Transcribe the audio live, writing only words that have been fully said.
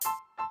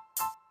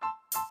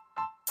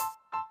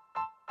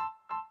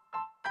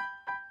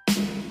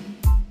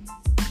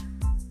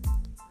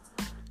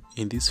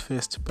In this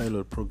first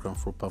pilot program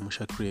for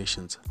Pamusha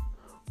Creations,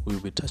 we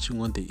will be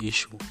touching on the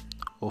issue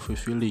of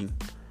fulfilling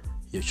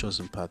your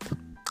chosen path.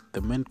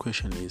 The main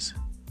question is,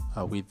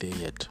 are we there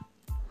yet?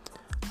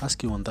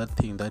 Asking on that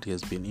thing that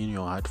has been in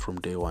your heart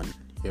from day one,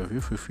 have you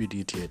fulfilled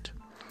it yet?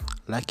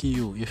 Lucky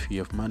you if you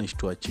have managed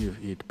to achieve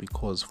it,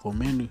 because for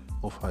many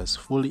of us,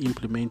 fully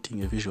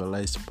implementing a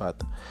visualized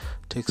path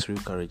takes real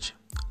courage.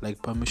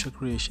 Like Pamusha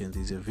Creations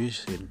is a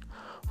vision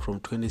from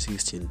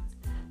 2016.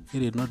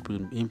 It had not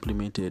been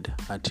implemented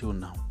until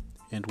now,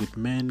 and with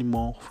many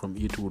more from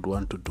it would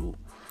want to do.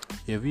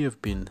 If you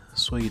have been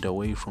swayed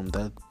away from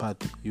that path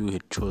you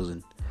had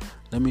chosen,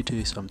 let me tell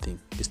you something,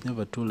 it's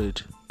never too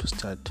late to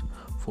start,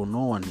 for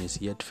no one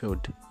has yet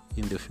failed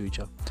in the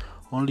future.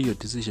 Only your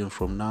decision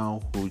from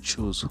now will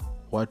choose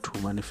what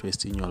will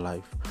manifest in your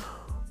life.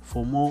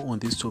 For more on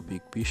this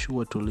topic, be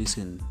sure to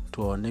listen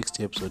to our next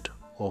episode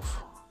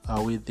of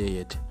Are We There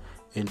Yet,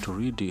 and to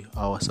read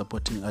our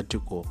supporting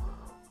article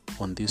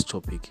on this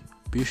topic.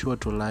 Be sure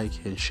to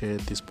like and share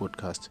this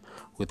podcast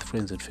with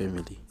friends and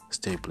family.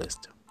 Stay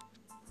blessed.